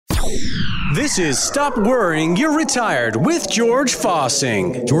This is Stop Worrying, You're Retired with George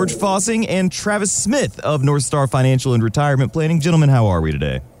Fossing. George Fossing and Travis Smith of North Star Financial and Retirement Planning. Gentlemen, how are we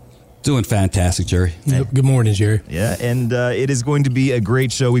today? Doing fantastic, Jerry. Good morning, Jerry. Yeah, and it is going to be a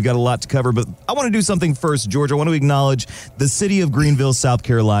great show. We've got a lot to cover, but I want to do something first, George. I want to acknowledge the city of Greenville, South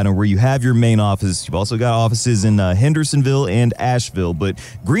Carolina, where you have your main office. You've also got offices in Hendersonville and Asheville, but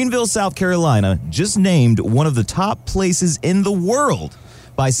Greenville, South Carolina, just named one of the top places in the world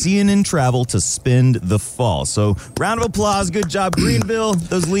by CNN Travel to spend the fall. So, round of applause. Good job, Greenville.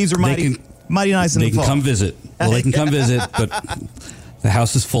 Those leaves are mighty nice in the fall. They can come visit. Well, they can come visit, but the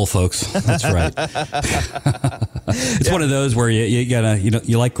house is full, folks. That's right. It's one of those where you gotta,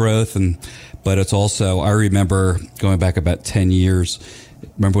 you like growth, but it's also, I remember going back about 10 years.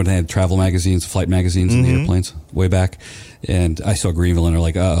 Remember when they had travel magazines, flight magazines in the airplanes way back? And I saw Greenville and they're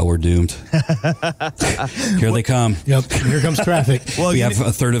like, uh-oh, we're doomed. Here they come. Yep, here comes traffic. Well, we have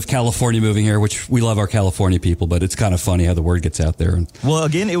a third of California moving here, which we love our California people, but it's kind of funny how the word gets out there. Well,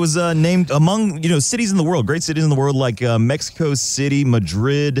 again, it was named among, cities in the world, great cities in the world like Mexico City,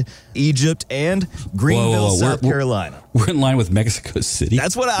 Madrid, Egypt, and Greenville, South Carolina. We're in line with Mexico City.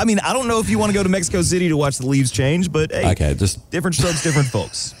 That's what I mean. I don't know if you want to go to Mexico City to watch the leaves change, but hey, okay, just different strokes, different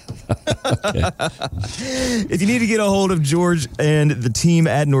folks. If you need to get a hold of George and the team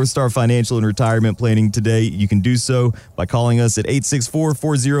at North Star Financial and Retirement Planning today, you can do so by calling us at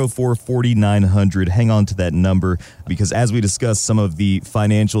 864-404-4900. Hang on to that number because as we discuss some of the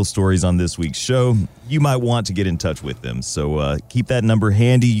financial stories on this week's show, you might want to get in touch with them. So keep that number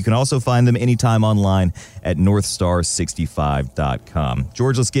handy. You can also find them anytime online at northstar65.com.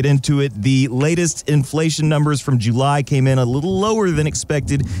 George, let's get into it. The latest inflation numbers from July came in a little lower than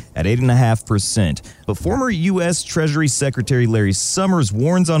expected at 8.5%. But former U.S. Treasury Secretary Larry Summers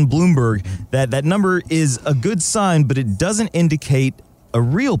warns on Bloomberg that that number is a good sign, but it doesn't indicate a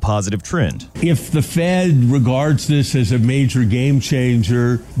real positive trend. If the Fed regards this as a major game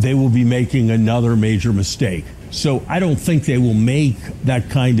changer, they will be making another major mistake. So I don't think they will make that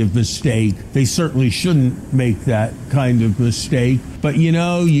kind of mistake. They certainly shouldn't make that kind of mistake. But you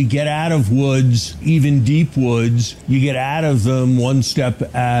get out of woods, even deep woods, you get out of them one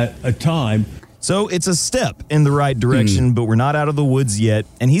step at a time. So it's a step in the right direction, but we're not out of the woods yet.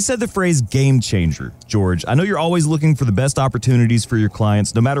 And he said the phrase game changer. George, I know you're always looking for the best opportunities for your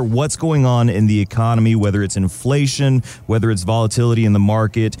clients, no matter what's going on in the economy, whether it's inflation, whether it's volatility in the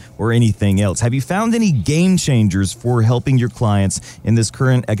market, or anything else. Have you found any game changers for helping your clients in this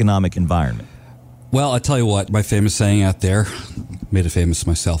current economic environment? Well, I tell you what, my famous saying out there, made it famous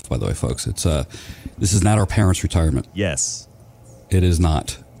myself, by the way, folks. It's this is not our parents' retirement. Yes. It is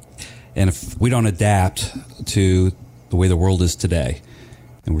not. And if we don't adapt to the way the world is today,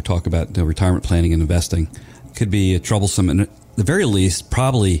 and we're talking about retirement planning and investing, it could be troublesome and at the very least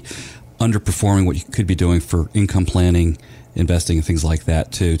probably underperforming what you could be doing for income planning, investing, and things like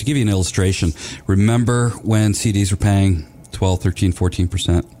that too. To give you an illustration, remember when CDs were paying 12, 13,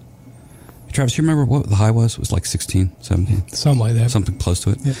 14%? Travis, you remember what the high was? It was like 16, 17? Something like that. Something close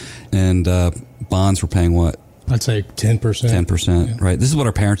to it. Yep. And bonds were paying what? I'd say 10%. 10%, yeah. Right? This is what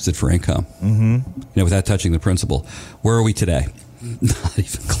our parents did for income, without touching the principal. Where are we today? Not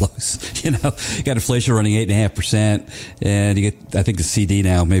even close. You got inflation running 8.5%, and you get, I think the CD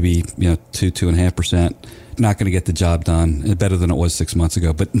now maybe 2.5%. Not going to get the job done. Better than it was 6 months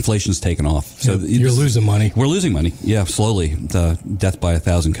ago, but inflation's taken off. So you're losing money. We're losing money. Yeah, slowly. Death by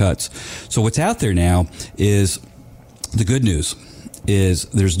 1,000 cuts. So what's out there now is the good news. Is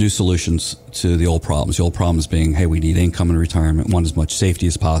there's new solutions to the old problems. The old problems being, hey, we need income in retirement, want as much safety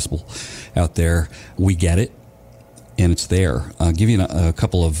as possible out there. We get it, and it's there. I'll give you a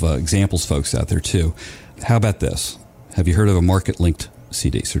couple of examples, folks, out there, too. How about this? Have you heard of a market-linked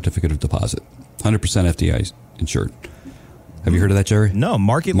CD, certificate of deposit? 100% FDI insured. Have you heard of that, Jerry? No,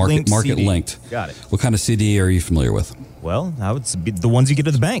 market-linked CD. Market-linked. Got it. What kind of CD are you familiar with? Well, I would be the ones you get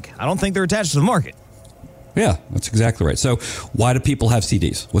at the bank. I don't think they're attached to the market. Yeah, that's exactly right. So why do people have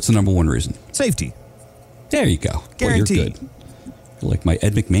CDs? What's the number one reason? Safety. There you go. Guaranteed. Boy, you're good. You're like my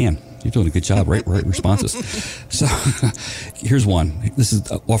Ed McMahon. You're doing a good job. Right responses. So here's one. This is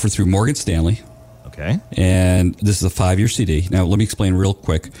offered through Morgan Stanley. Okay. And this is a 5-year CD. Now, let me explain real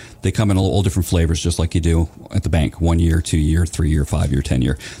quick. They come in all different flavors, just like you do at the bank. 1 year, 2 year, 3 year, 5 year, 10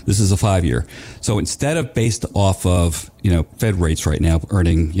 year. This is a 5-year. So instead of based off of, Fed rates right now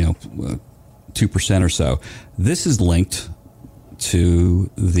earning, 2% or so. This is linked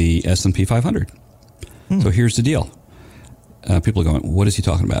to the S&P 500. So here's the deal. People are going, what is he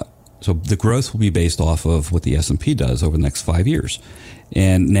talking about? So the growth will be based off of what the S&P does over the next 5 years.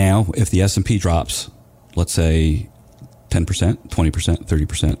 And now if the S&P drops, let's say 10%, 20%,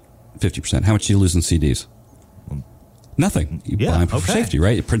 30%, 50%. How much do you lose in CDs? Nothing. You buy them for safety,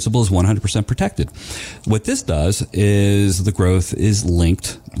 right? The principal is 100% protected. What this does is the growth is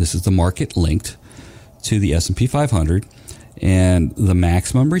linked. This is the market linked to the S&P 500, and the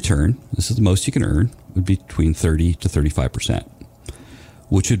maximum return, this is the most you can earn, would be between 30 to 35%,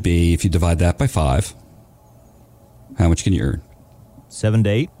 which would be, if you divide that by 5, how much can you earn? 7 to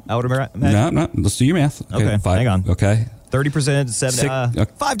 8, I would imagine. No, let's do your math. Okay, 5, hang on. Okay.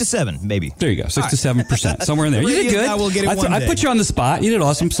 30%, 5 to 7, maybe. There you go, 6 to 7%, somewhere in there. You did good. I will get it one I day. put you on the spot. You did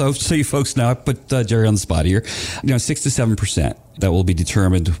awesome. So you folks know, I put Jerry on the spot here. 6 to 7%. That will be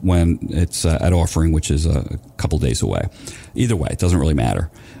determined when it's at offering, which is a couple days away. Either way, it doesn't really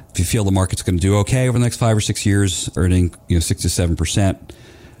matter. If you feel the market's going to do okay over the next 5 or 6 years, earning 6 to 7%, 100%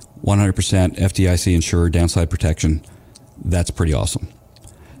 FDIC insured downside protection, that's pretty awesome.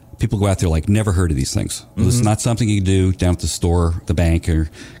 People go out there like, never heard of these things. Mm-hmm. This is not something you can do down at the store, the bank, or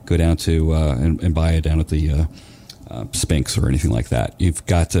go down to and buy it down at the Sphinx or anything like that. You've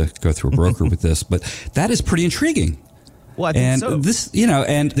got to go through a broker with this. But that is pretty intriguing. Well, I think so. This,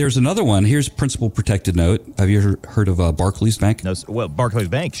 and there's another one. Here's principal protected note. Have you ever heard of Barclays Bank? No, well, Barclays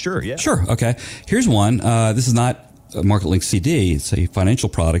Bank, sure, yeah. Sure, okay. Here's one. This is not a market link CD. It's a financial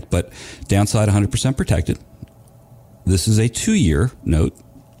product, but downside 100% protected. This is a 2-year note.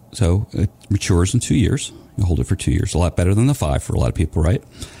 So it matures in 2 years. You hold it for 2 years. A lot better than the 5 for a lot of people, right?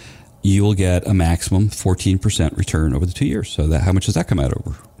 You will get a maximum 14% return over the 2 years. So how much does that come out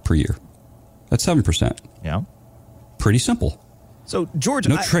over per year? That's 7%. Yeah. Pretty simple. So, George,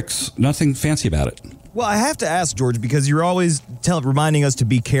 no tricks, nothing fancy about it. Well, I have to ask, George, because you're always reminding us to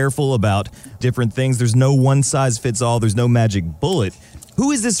be careful about different things. There's no one size fits all. There's no magic bullet.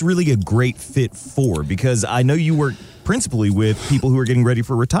 Who is this really a great fit for? Because I know you work principally with people who are getting ready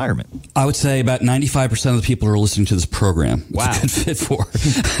for retirement. I would say about 95% of the people who are listening to this program wow. it's a good fit for.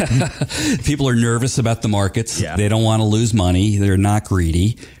 People are nervous about the markets. Yeah. They don't want to lose money. They're not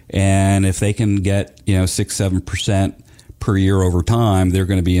greedy. And if they can get 6-7% per year over time, they're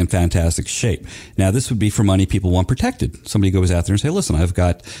going to be in fantastic shape. Now, this would be for money people want protected. Somebody goes out there and say, listen, I've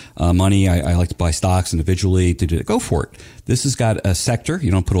got money. I like to buy stocks individually. Go for it. This has got a sector. You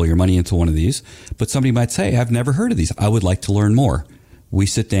don't put all your money into one of these. But somebody might say, I've never heard of these. I would like to learn more. We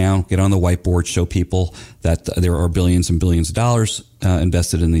sit down, get on the whiteboard, show people that there are billions and billions of dollars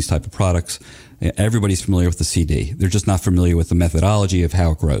invested in these type of products. Everybody's familiar with the CD. They're just not familiar with the methodology of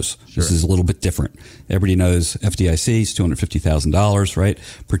how it grows. Sure. This is a little bit different. Everybody knows FDIC is $250,000, right?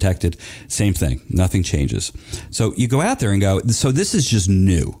 Protected. Same thing. Nothing changes. So you go out there and go, so this is just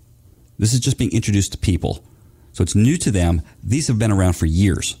new. This is just being introduced to people. So it's new to them. These have been around for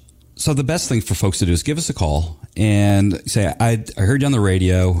years. So the best thing for folks to do is give us a call and say, I heard you on the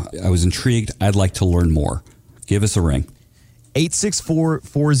radio. I was intrigued. I'd like to learn more. Give us a ring.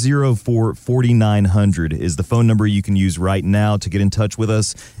 864-404-4900 is the phone number you can use right now to get in touch with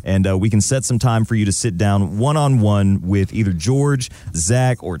us, and we can set some time for you to sit down one-on-one with either George,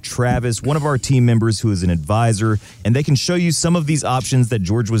 Zach, or Travis, one of our team members who is an advisor, and they can show you some of these options that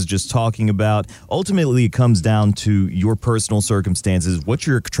George was just talking about. Ultimately, it comes down to your personal circumstances, what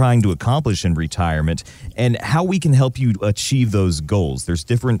you're trying to accomplish in retirement, and how we can help you achieve those goals. There's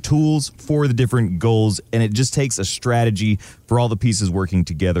different tools for the different goals, and it just takes a strategy for all the pieces working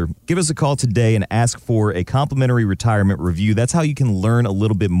together. Give us a call today and ask for a complimentary retirement review. That's how you can learn a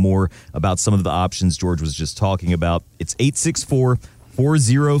little bit more about some of the options George was just talking about. It's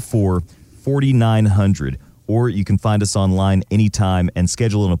 864-404-4900. Or you can find us online anytime and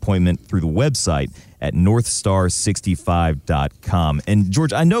schedule an appointment through the website at northstar65.com. And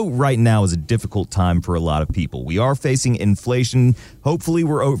George, I know right now is a difficult time for a lot of people. We are facing inflation. Hopefully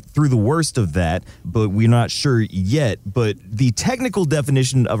we're through the worst of that, but we're not sure yet. But the technical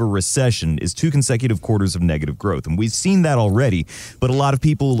definition of a recession is 2 consecutive quarters of negative growth. And we've seen that already. But a lot of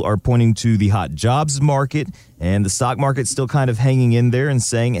people are pointing to the hot jobs market, and the stock market's still kind of hanging in there and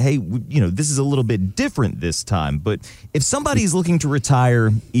saying, hey, this is a little bit different this time. But if somebody's looking to retire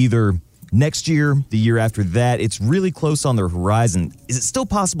either next year, the year after that, it's really close on their horizon, is it still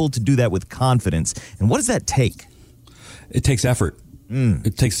possible to do that with confidence? And what does that take? It takes effort.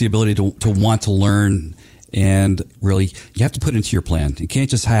 It takes the ability to want to learn, and really, you have to put it into your plan. It can't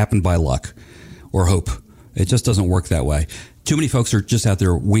just happen by luck or hope. It just doesn't work that way. Too many folks are just out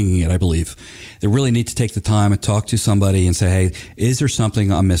there winging it, I believe. They really need to take the time and talk to somebody and say, hey, is there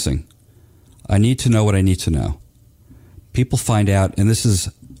something I'm missing? I need to know what I need to know. People find out, and this is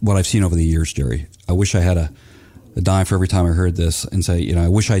what I've seen over the years, Jerry. I wish I had a dime for every time I heard this and say, I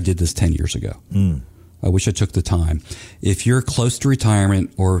wish I did this 10 years ago. I wish I took the time. If you're close to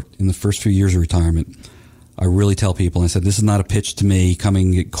retirement or in the first few years of retirement, I really tell people, I said, this is not a pitch to me.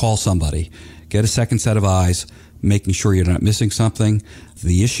 Call somebody. Get a second set of eyes, making sure you're not missing something.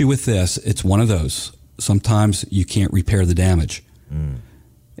 The issue with this, it's one of those. Sometimes you can't repair the damage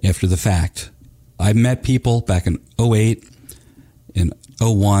after the fact. I met people back in 2008, in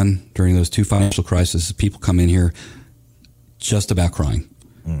 2001, during those two financial crises. People come in here just about crying.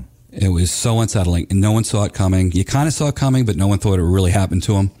 It was so unsettling, and no one saw it coming. You kind of saw it coming, but no one thought it would really happen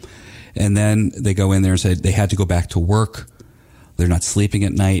to them. And then they go in there and say they had to go back to work. They're not sleeping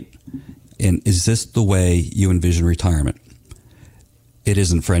at night. And is this the way you envision retirement? It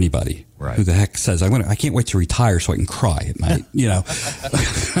isn't for anybody. Right. Who the heck says, I can't wait to retire so I can cry at night?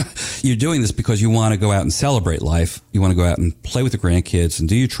 You're doing this because you want to go out and celebrate life. You want to go out and play with the grandkids and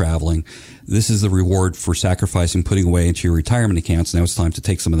do your traveling. This is the reward for sacrificing, putting away into your retirement accounts. Now it's time to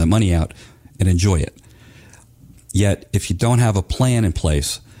take some of that money out and enjoy it. Yet, if you don't have a plan in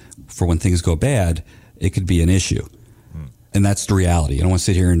place for when things go bad, it could be an issue. And that's the reality. I don't want to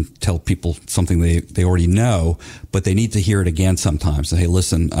sit here and tell people something they already know, but they need to hear it again sometimes. Say, hey,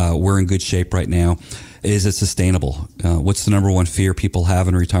 listen, we're in good shape right now. Is it sustainable? What's the number one fear people have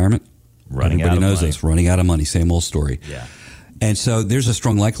in retirement? Running out of money. Everybody knows this. Running out of money. Same old story. Yeah. And so there's a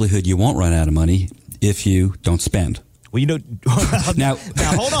strong likelihood you won't run out of money if you don't spend. Well, now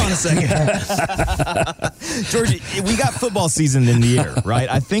hold on a second. George, we got football season in the air, right?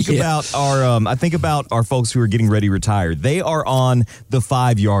 I think about our folks who are getting ready to retire. They are on the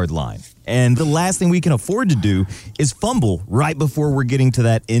 5-yard line. And the last thing we can afford to do is fumble right before we're getting to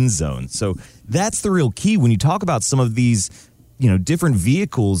that end zone. So that's the real key when you talk about some of these, different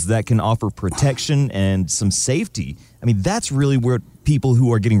vehicles that can offer protection and some safety. I mean, that's really where people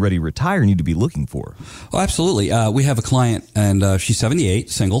who are getting ready to retire need to be looking for. Oh, absolutely. We have a client, and she's 78,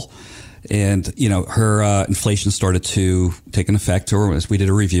 single, and her inflation started to take an effect to her as we did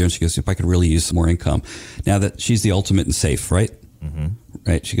a review, and she goes, if I could really use some more income. Now that she's the ultimate in safe, right? Mm-hmm.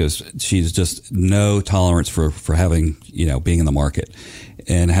 Right. She goes, she's just no tolerance for having, being in the market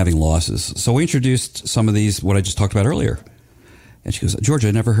and having losses. So we introduced some of these, what I just talked about earlier. And she goes, George,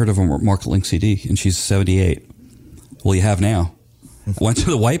 I never heard of a market link CD, and she's 78. Well, you have now. Went to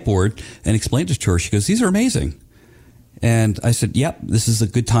the whiteboard and explained it to her. She goes, these are amazing. And I said, yep, this is a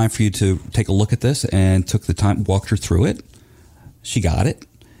good time for you to take a look at this, and took the time, walked her through it. She got it.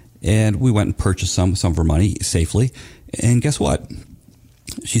 And we went and purchased some of her money safely. And guess what?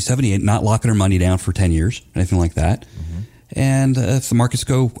 She's 78, not locking her money down for 10 years, anything like that. Mm-hmm. And if the markets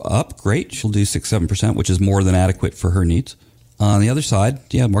go up, great. She'll do 6-7%, which is more than adequate for her needs. On the other side,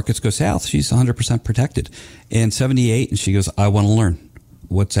 markets go south. She's 100% protected. And 78, and she goes, I want to learn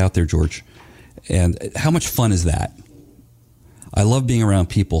what's out there, George. And how much fun is that? I love being around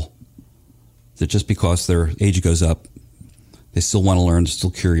people that just because their age goes up, they still want to learn, they're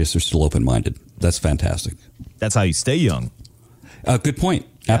still curious, they're still open-minded. That's fantastic. That's how you stay young. Good point.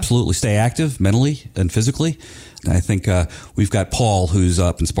 Yeah. Absolutely. Stay active mentally and physically. I think we've got Paul, who's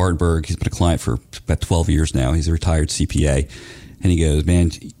up in Spartanburg. He's been a client for about 12 years now. He's a retired CPA. And he goes,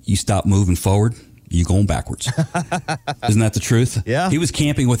 man, you stop moving forward, you going backwards. Isn't that the truth? Yeah. He was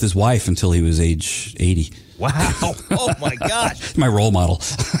camping with his wife until he was age 80. Wow. Oh my gosh. My role model.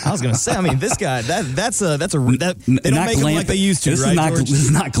 I was going to say, this guy, they don't make him like they used to, right, George? This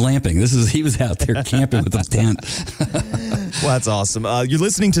is not glamping. He was out there camping with a tent. Well, that's awesome. You're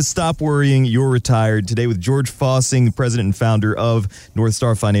listening to Stop Worrying, You're Retired today with George Fossing, the president and founder of North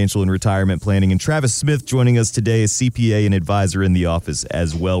Star Financial and Retirement Planning, and Travis Smith joining us today, a CPA and advisor in the office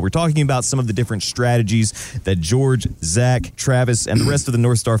as well. We're talking about some of the different strategies that George, Zach, Travis, and the rest of the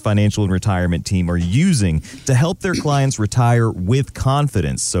North Star Financial and Retirement team are using to help their clients retire with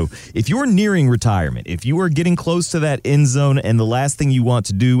confidence. So if you're nearing retirement, if you are getting close to that end zone and the last thing you want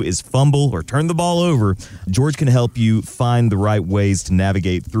to do is fumble or turn the ball over, George can help you find the right ways to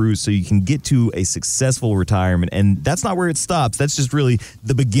navigate through so you can get to a successful retirement. And that's not where it stops. That's just really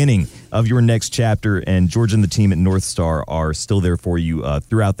the beginning of your next chapter. And George and the team at North Star are still there for you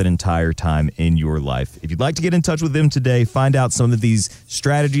throughout that entire time in your life. If you'd like to get in touch with them today, find out some of these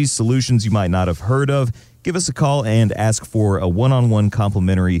strategies, solutions you might not have heard of, give us a call and ask for a one-on-one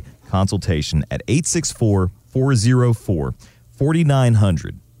complimentary consultation at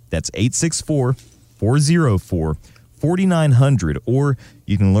 864-404-4900. That's 864-404-4900. Or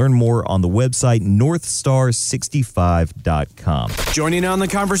you can learn more on the website northstar65.com. Joining on the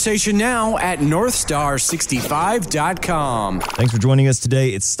conversation now at northstar65.com. Thanks for joining us today.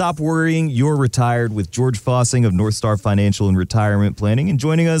 It's Stop Worrying, You're Retired with George Fossing of North Star Financial and Retirement Planning. And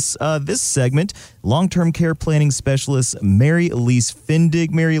joining us this segment, long-term care planning specialist Mary Elise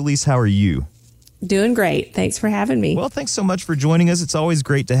Findig. Mary Elise, how are you? Doing great. Thanks for having me. Well, thanks so much for joining us. It's always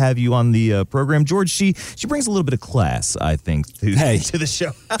great to have you on the program. George, she brings a little bit of class, I think, to the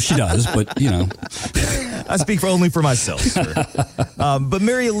show. She does, but, you know. I speak only for myself, sir. But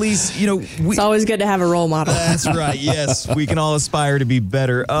Mary Elise, it's always good to have a role model. That's right. Yes, we can all aspire to be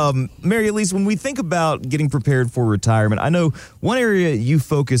better. Mary Elise, when we think about getting prepared for retirement, I know one area you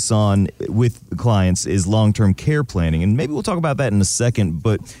focus on with clients is long-term care planning, and maybe we'll talk about that in a second,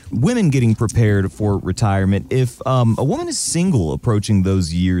 but women getting prepared for retirement. If a woman is single approaching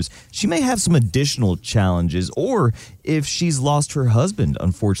those years, she may have some additional challenges, or if she's lost her husband,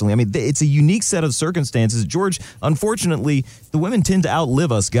 unfortunately. I mean, it's a unique set of circumstances. George, unfortunately, the women tend to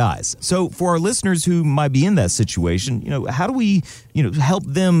outlive us guys. So for our listeners who might be in that situation, how do we, help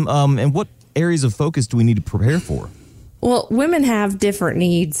them, and what areas of focus do we need to prepare for? Well, women have different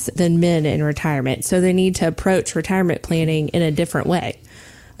needs than men in retirement, so they need to approach retirement planning in a different way.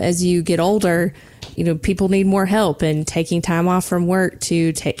 As you get older, people need more help, and taking time off from work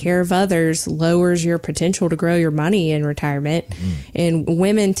to take care of others lowers your potential to grow your money in retirement. And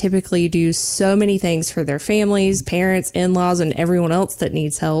women typically do so many things for their families, parents, in-laws, and everyone else that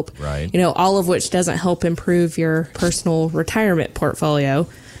needs help. Right. All of which doesn't help improve your personal retirement portfolio.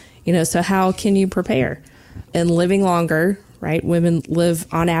 So how can you prepare? And living longer, right? Women live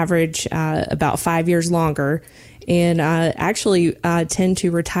on average about 5 years longer, and actually tend to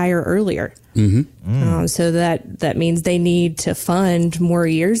retire earlier. So that means they need to fund more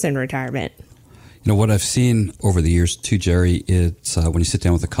years in retirement. What I've seen over the years too, Jerry, it's when you sit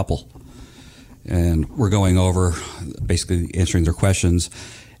down with a couple and we're going over basically answering their questions,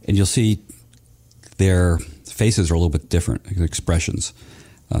 and you'll see their faces are a little bit different, expressions.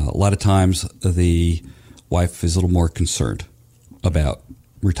 A lot of times the wife is a little more concerned about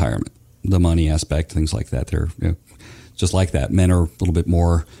retirement, the money aspect, things like that. They're just like that. Men are a little bit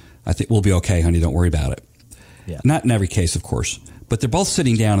more, I think, we'll be okay, honey, don't worry about it. Yeah. Not in every case, of course, but they're both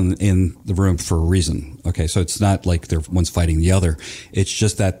sitting down in the room for a reason. Okay, so it's not like one's fighting the other. It's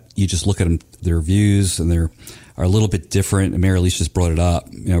just that you just look at them, their views, and they're a little bit different. And Mary Elise just brought it up,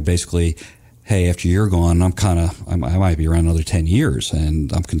 basically, hey, after you're gone, I might be around another 10 years,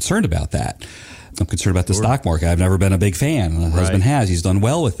 and I'm concerned about that. I'm concerned about the stock market. I've never been a big fan. My husband has. He's done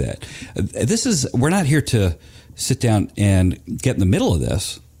well with it. We're not here to sit down and get in the middle of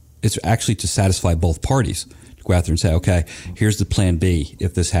this. It's actually to satisfy both parties. To go out there and say, okay, here's the plan B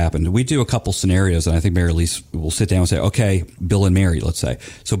if this happened. We do a couple scenarios, and I think Mary Elise will sit down and say, okay, Bill and Mary, let's say.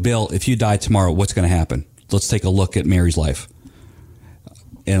 So, Bill, if you die tomorrow, what's going to happen? Let's take a look at Mary's life.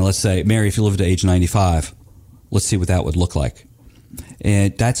 And let's say, Mary, if you live to age 95, let's see what that would look like.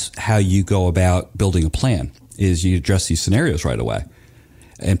 And that's how you go about building a plan, is you address these scenarios right away.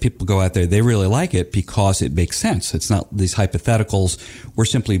 And people go out there, they really like it because it makes sense. It's not these hypotheticals. We're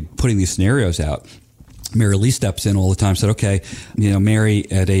simply putting these scenarios out. Mary Lee steps in all the time and said, okay, Mary,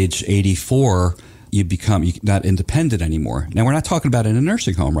 at age 84, you're not independent anymore. Now, we're not talking about in a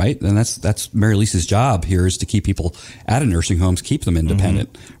nursing home, right? And that's Mary Lisa's job here, is to keep people out of nursing homes, keep them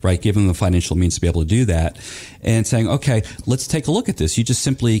independent, right? Give them the financial means to be able to do that. And saying, okay, let's take a look at this. You just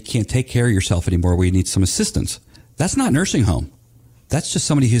simply can't take care of yourself anymore. We need some assistance. That's not nursing home. That's just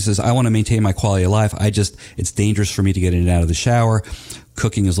somebody who says, I want to maintain my quality of life. It's dangerous for me to get in and out of the shower.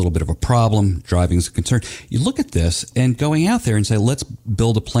 Cooking is a little bit of a problem. Driving is a concern. You look at this and going out there and say, let's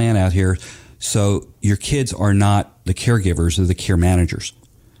build a plan out here so your kids are not the caregivers or the care managers.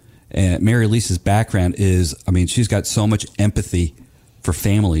 And Mary Lisa's background is, she's got so much empathy for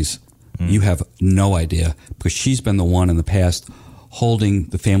families. You have no idea, because she's been the one in the past holding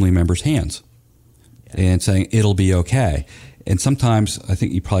the family members' hands and saying, it'll be okay. And sometimes I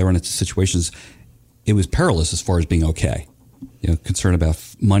think you probably run into situations, it was perilous as far as being okay. Concern about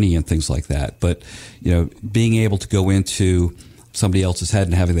money and things like that. But, being able to go into somebody else's head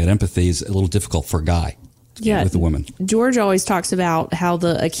and having that empathy is a little difficult for a guy. With the women. George always talks about how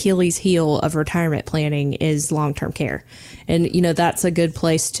the Achilles heel of retirement planning is long-term care. And, that's a good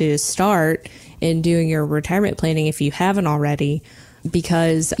place to start in doing your retirement planning if you haven't already.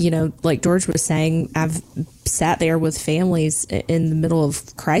 Because, like George was saying, I've sat there with families in the middle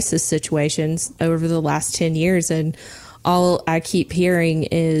of crisis situations over the last 10 years, and all I keep hearing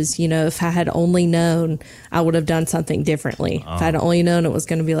is, if I had only known, I would have done something differently. If I had only known it was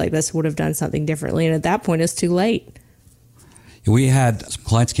going to be like this, I would have done something differently. And at that point, it's too late. We had some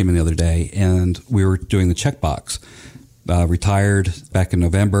clients came in the other day, and we were doing the checkbox. Retired back in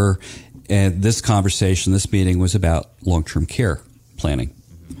November, and this meeting was about long-term care planning,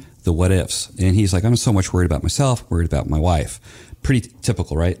 the what ifs. And he's like, I'm so much worried about myself, worried about my wife. Pretty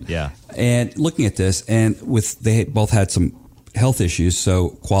typical, right? Yeah. And looking at this, and they both had some health issues, so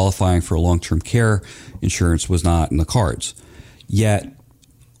qualifying for long-term care insurance was not in the cards. Yet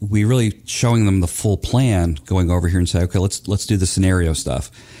we really showing them the full plan, going over here and say, okay, let's do the scenario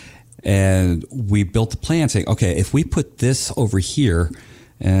stuff. And we built the plan saying, okay, if we put this over here,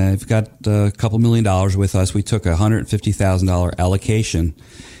 and we've got a couple $1 million with us, we took $150,000 allocation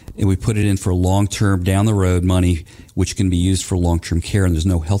and we put it in for long-term down the road money, which can be used for long-term care. And there's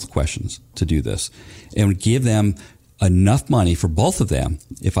no health questions to do this, and we give them enough money for both of them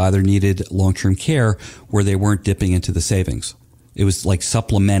if either needed long-term care where they weren't dipping into the savings. It was like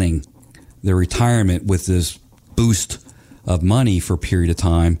supplementing their retirement with this boost of money for a period of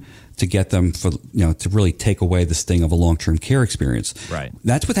time to get them for, to really take away the sting of a long-term care experience. Right.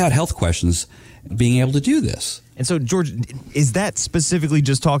 That's without health questions being able to do this. And so, George, is that specifically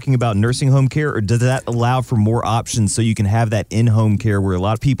just talking about nursing home care, or does that allow for more options so you can have that in-home care where a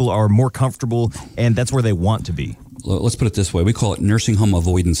lot of people are more comfortable and that's where they want to be? Let's put it this way. We call it nursing home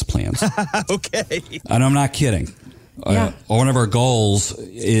avoidance plans. Okay. And I'm not kidding. Yeah. One of our goals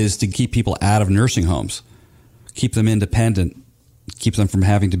is to keep people out of nursing homes, keep them independent, keep them from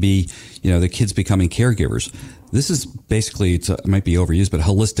having to be, the kids becoming caregivers. This is basically, it might be overused, but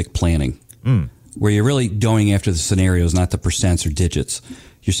holistic planning, where you're really going after the scenarios, not the percents or digits.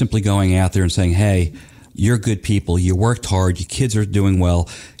 You're simply going out there and saying, hey, you're good people. You worked hard. Your kids are doing well.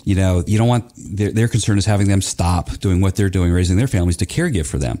 You don't want their concern is having them stop doing what they're doing, raising their families to caregive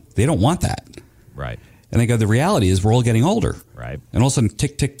for them. They don't want that. Right. And they go, the reality is we're all getting older. Right. And all of a sudden,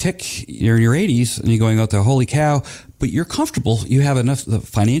 tick, tick, tick, you're in your 80s and you're going out there, holy cow, but you're comfortable. You have enough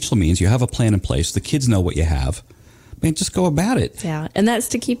financial means. You have a plan in place. The kids know what you have. Man, just go about it. Yeah. And that's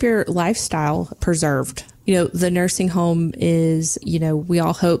to keep your lifestyle preserved. The nursing home is, we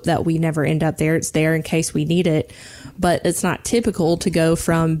all hope that we never end up there. It's there in case we need it. But it's not typical to go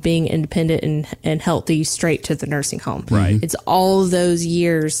from being independent and healthy straight to the nursing home. Right. It's all those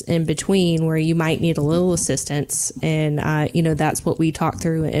years in between where you might need a little assistance. And, that's what we talk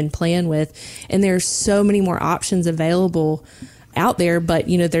through and plan with. And there's so many more options available out there, but,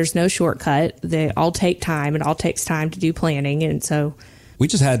 there's no shortcut. They all take time. It all takes time to do planning. And so we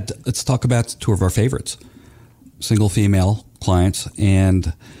just let's talk about two of our favorites, single female clients,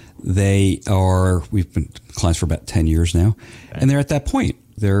 and we've been clients for about 10 years now, and they're at that point.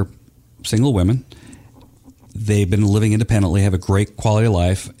 They're single women. They've been living independently, have a great quality of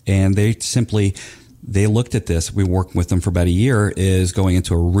life, and they looked at this. We worked with them for about a year, is going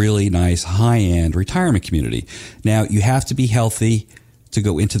into a really nice high-end retirement community. Now, you have to be healthy to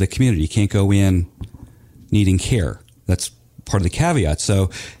go into the community. You can't go in needing care. That's part of the caveat. So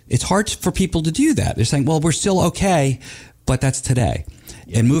it's hard for people to do that. They're saying, well, we're still okay, but that's today.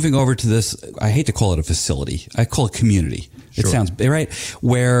 Yeah. And moving over to this, I hate to call it a facility. I call it community. Sure. It sounds right.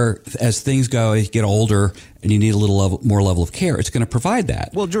 Where as things go, you get older and you need a little more level of care. It's going to provide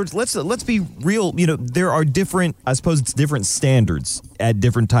that. Well, George, let's be real. There are different standards at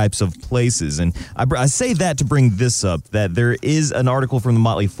different types of places. And I say that to bring this up, that there is an article from the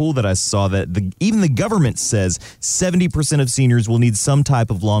Motley Fool that I saw that even the government says 70% of seniors will need some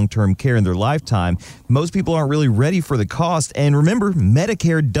type of long-term care in their lifetime. Most people aren't really ready for the cost. And remember,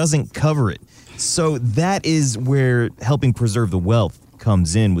 Medicare doesn't cover it. So that is where helping preserve the wealth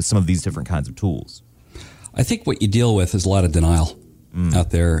comes in with some of these different kinds of tools. I think what you deal with is a lot of denial out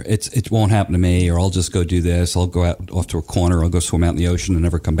there. It won't happen to me, or I'll just go do this. I'll go out off to a corner. I'll go swim out in the ocean and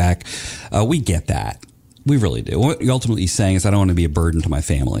never come back. We get that. We really do. What you're ultimately saying is I don't want to be a burden to my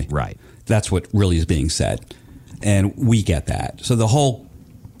family. Right. That's what really is being said. And we get that. So the whole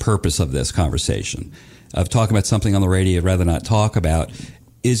purpose of this conversation, of talking about something on the radio I'd rather not talk about,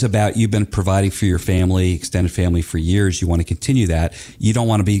 is about you've been providing for your family, extended family for years. You want to continue that. You don't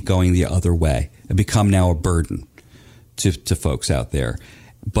want to be going the other way and become now a burden to folks out there.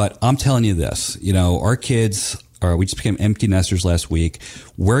 But I'm telling you this, our kids we just became empty nesters last week.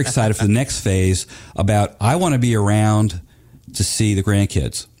 We're excited for the next phase about, I want to be around to see the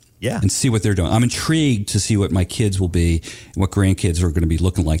grandkids. Yeah. And see what they're doing. I'm intrigued to see what my kids will be and what grandkids are going to be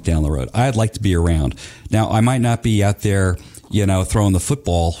looking like down the road. I'd like to be around. Now, I might not be out there, throwing the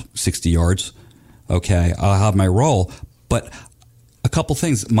football 60 yards. Okay. I'll have my role. But a couple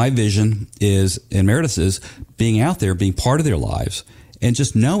things. My vision is, and Meredith's is, being out there, being part of their lives, and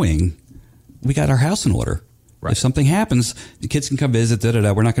just knowing we got our house in order. Right. If something happens, the kids can come visit, We're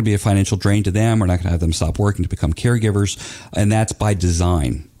not going to be a financial drain to them. We're not going to have them stop working to become caregivers. And that's by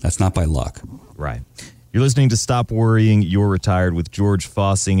design. That's not by luck. Right. You're listening to Stop Worrying, You're Retired with George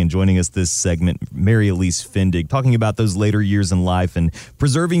Fossing, and joining us this segment, Mary Elise Findig, talking about those later years in life and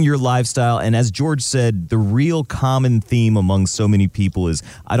preserving your lifestyle. And as George said, the real common theme among so many people is,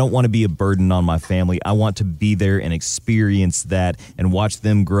 I don't want to be a burden on my family. I want to be there and experience that and watch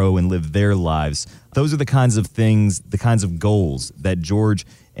them grow and live their lives. Those are the kinds of things, the kinds of goals that George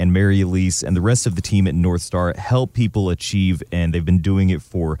and Mary Elise and the rest of the team at North Star help people achieve, and they've been doing it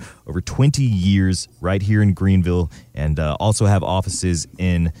for over 20 years right here in Greenville, and also have offices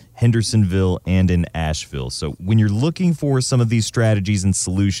in Hendersonville and in Asheville. So when you're looking for some of these strategies and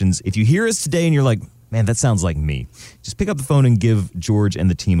solutions, if you hear us today and you're like, man, that sounds like me, just pick up the phone and give George and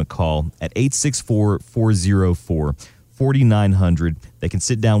the team a call at 864-404-4900. They can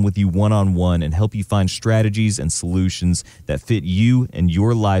sit down with you one-on-one and help you find strategies and solutions that fit you and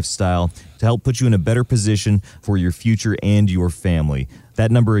your lifestyle to help put you in a better position for your future and your family.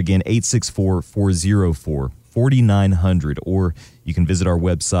 That number again, 864-404-4900, or you can visit our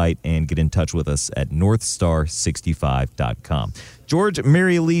website and get in touch with us at northstar65.com. George,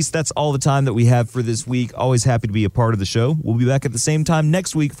 Mary Elise, that's all the time that we have for this week. Always happy to be a part of the show. We'll be back at the same time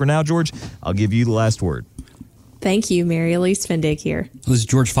next week. For now, George, I'll give you the last word. Thank you, Mary Elise Findig here. This is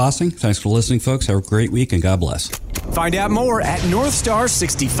George Fossing. Thanks for listening, folks. Have a great week, and God bless. Find out more at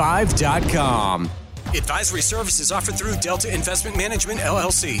northstar65.com. Advisory services offered through Delta Investment Management,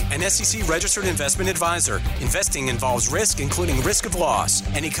 LLC, an SEC-registered investment advisor. Investing involves risk, including risk of loss.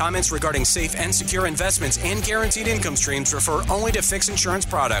 Any comments regarding safe and secure investments and guaranteed income streams refer only to fixed insurance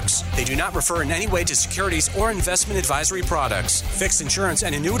products. They do not refer in any way to securities or investment advisory products. Fixed insurance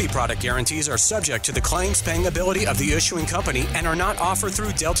and annuity product guarantees are subject to the claims-paying ability of the issuing company and are not offered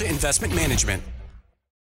through Delta Investment Management.